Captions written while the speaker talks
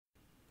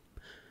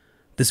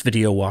This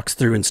video walks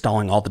through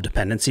installing all the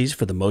dependencies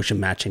for the motion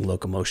matching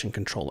Locomotion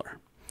Controller.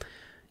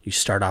 You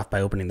start off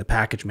by opening the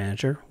Package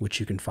Manager, which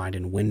you can find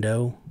in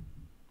Window,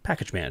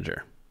 Package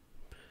Manager.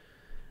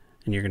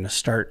 And you're going to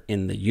start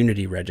in the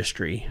Unity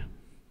registry.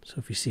 So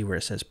if you see where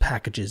it says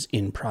Packages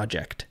in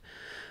Project,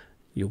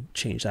 you'll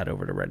change that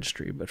over to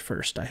Registry. But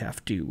first I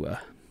have to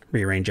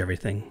rearrange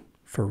everything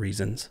for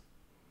reasons.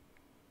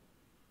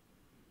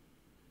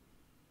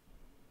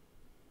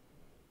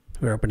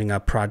 We're opening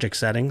up Project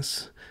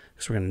Settings,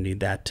 because we're going to need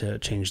that to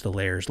change the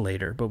layers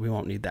later, but we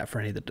won't need that for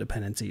any of the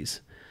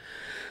dependencies.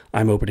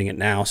 I'm opening it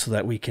now so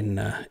that we can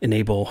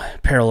enable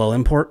parallel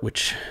import,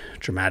 which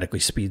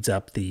dramatically speeds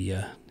up the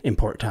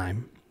import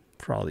time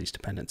for all these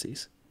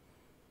dependencies.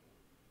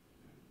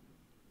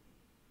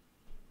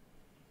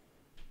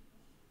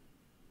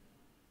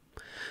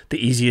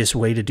 The easiest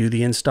way to do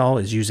the install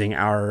is using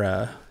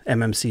our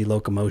MMC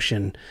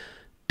Locomotion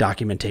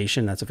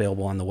documentation that's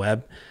available on the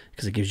web,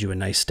 because it gives you a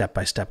nice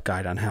step-by-step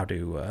guide on how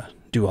to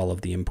do all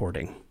of the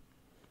importing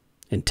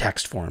in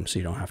text form, so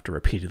you don't have to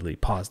repeatedly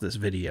pause this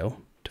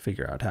video to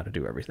figure out how to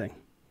do everything.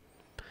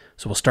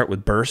 So we'll start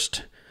with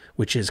burst,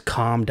 which is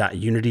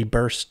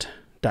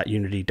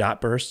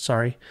com.unityburst.burst,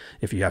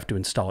 if you have to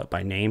install it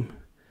by name.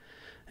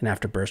 And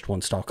after burst, we'll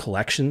install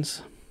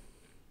collections.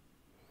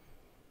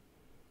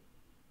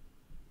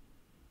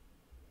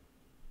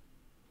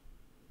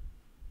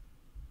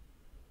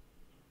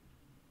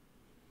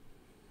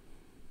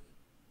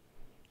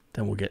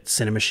 Then we'll get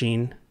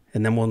Cinemachine,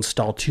 and then we'll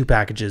install two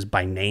packages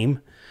by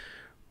name.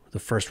 The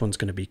first one's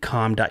going to be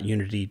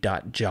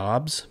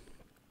com.unity.jobs,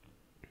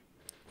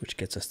 which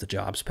gets us the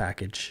jobs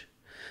package.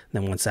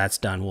 And then once that's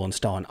done, we'll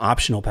install an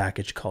optional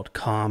package called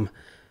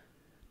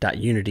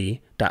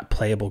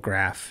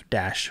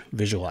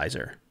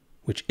com.unity.playablegraph-visualizer,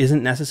 which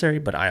isn't necessary,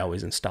 but I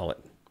always install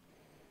it.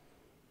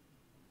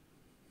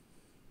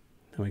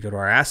 Then we go to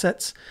our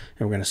assets,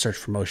 and we're going to search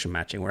for motion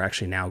matching. We're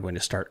actually now going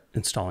to start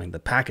installing the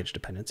package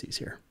dependencies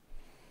here.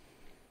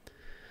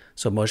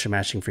 So motion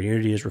matching for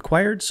Unity is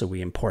required, so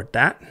we import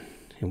that,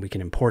 and we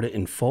can import it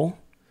in full.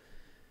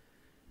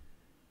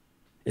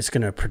 It's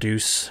going to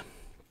produce,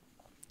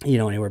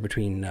 anywhere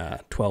between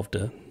 12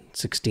 to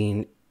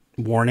 16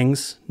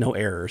 warnings, no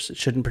errors. It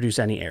shouldn't produce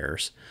any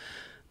errors,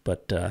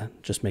 but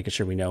just making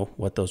sure we know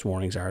what those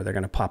warnings are. They're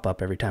going to pop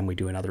up every time we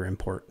do another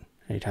import,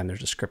 anytime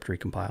there's a script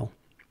recompile.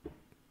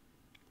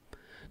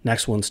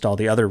 Next, we'll install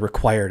the other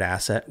required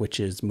asset, which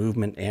is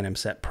Movement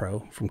Animset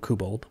Pro from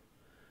Kubold.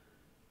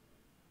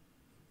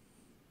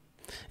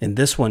 In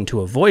this one, to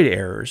avoid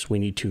errors, we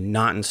need to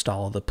not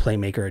install the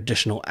Playmaker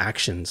Additional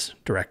Actions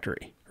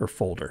directory or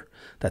folder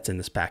that's in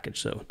this package.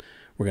 So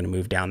we're going to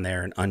move down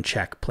there and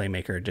uncheck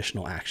Playmaker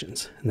Additional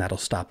Actions, and that'll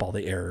stop all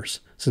the errors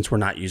since we're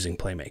not using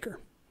Playmaker.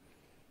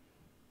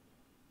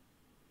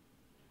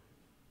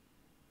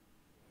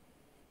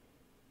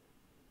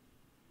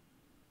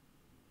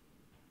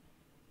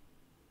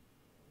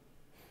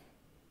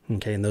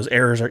 Okay, and those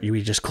errors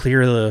we just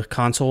clear the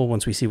console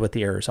once we see what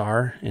the errors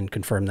are and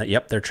confirm that,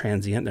 yep, they're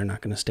transient, they're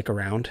not going to stick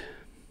around.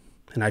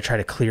 And I try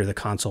to clear the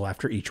console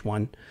after each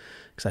one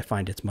because I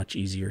find it's much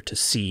easier to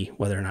see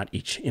whether or not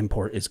each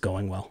import is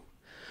going well.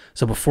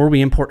 So before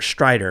we import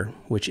Strider,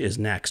 which is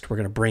next, we're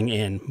going to bring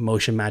in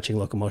motion matching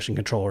Locomotion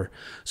Controller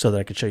so that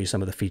I can show you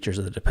some of the features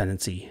of the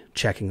dependency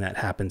checking that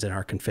happens in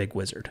our config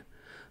wizard.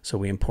 So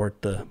we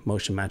import the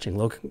motion matching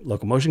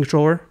Locomotion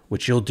Controller,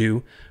 which you'll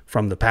do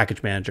from the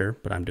package manager,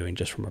 but I'm doing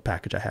just from a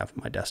package I have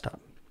on my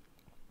desktop.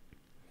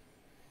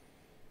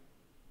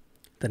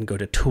 Then go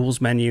to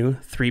Tools menu,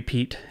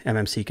 three-peat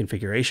MMC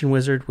Configuration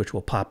Wizard, which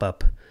will pop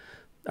up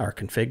our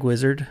config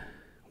wizard,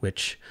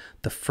 which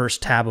the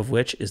first tab of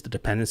which is the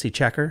dependency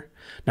checker.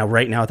 Now,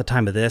 right now at the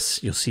time of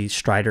this, you'll see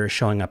Strider is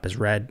showing up as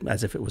red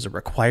as if it was a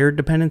required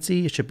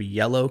dependency. It should be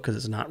yellow because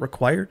it's not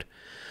required,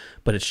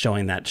 but it's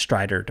showing that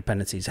Strider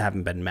dependencies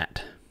haven't been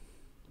met.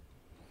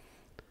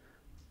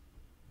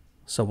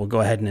 So we'll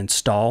go ahead and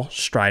install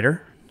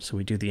Strider. So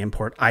we do the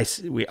import. I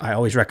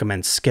always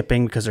recommend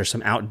skipping because there's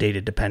some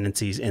outdated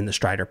dependencies in the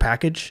Strider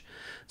package.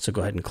 So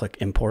go ahead and click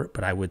import,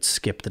 but I would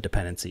skip the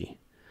dependency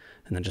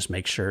and then just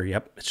make sure,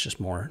 yep, it's just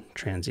more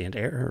transient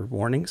error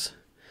warnings.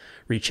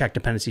 Recheck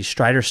dependencies.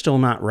 Strider's still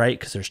not right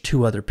because there's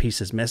two other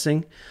pieces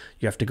missing.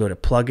 You have to go to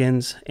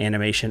Plugins,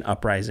 Animation,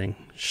 Uprising,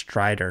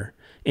 Strider,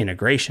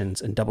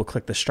 Integrations, and double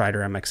click the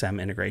Strider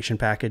MXM integration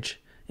package,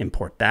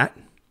 import that.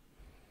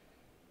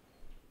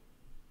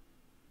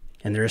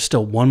 And there is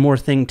still one more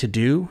thing to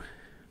do,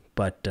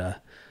 but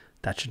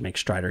that should make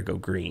Strider go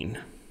green.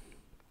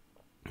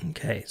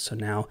 Okay, so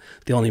now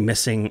the only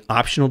missing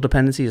optional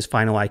dependency is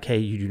Final IK.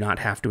 You do not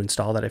have to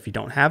install that if you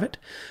don't have it,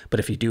 but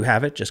if you do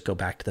have it, just go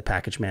back to the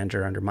package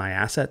manager under My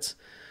Assets,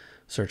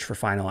 search for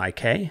Final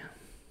IK.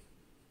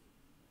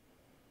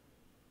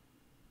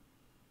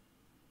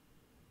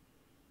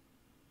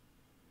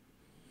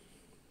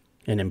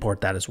 And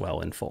import that as well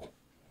in full.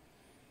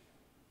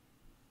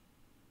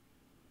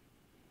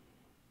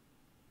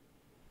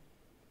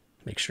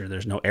 Make sure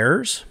there's no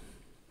errors.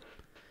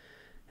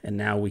 And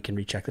now we can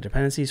recheck the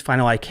dependencies.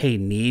 Final IK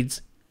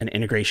needs an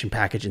integration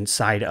package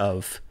inside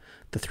of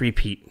the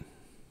 3-peat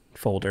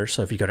folder.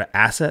 So if you go to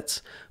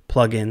Assets,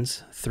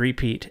 Plugins,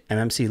 3-peat,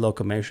 MMC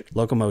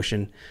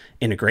Locomotion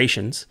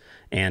Integrations,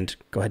 and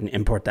go ahead and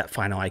import that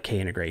final IK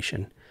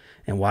integration.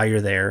 And while you're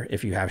there,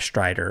 if you have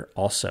Strider,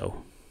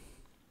 also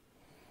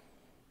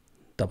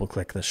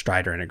double-click the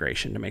Strider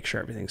integration to make sure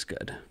everything's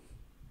good.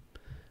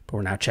 But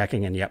we're now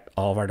checking, and yep,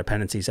 all of our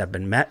dependencies have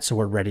been met, so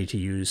we're ready to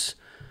use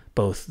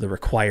both the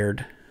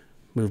required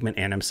movement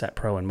animset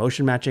pro and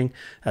motion matching,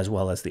 as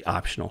well as the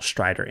optional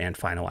Strider and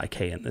final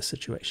IK in this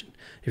situation.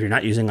 If you're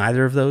not using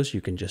either of those,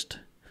 you can just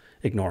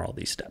ignore all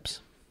these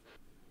steps.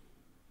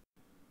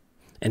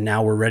 And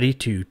now we're ready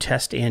to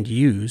test and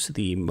use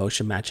the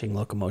motion matching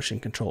locomotion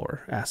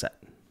controller asset.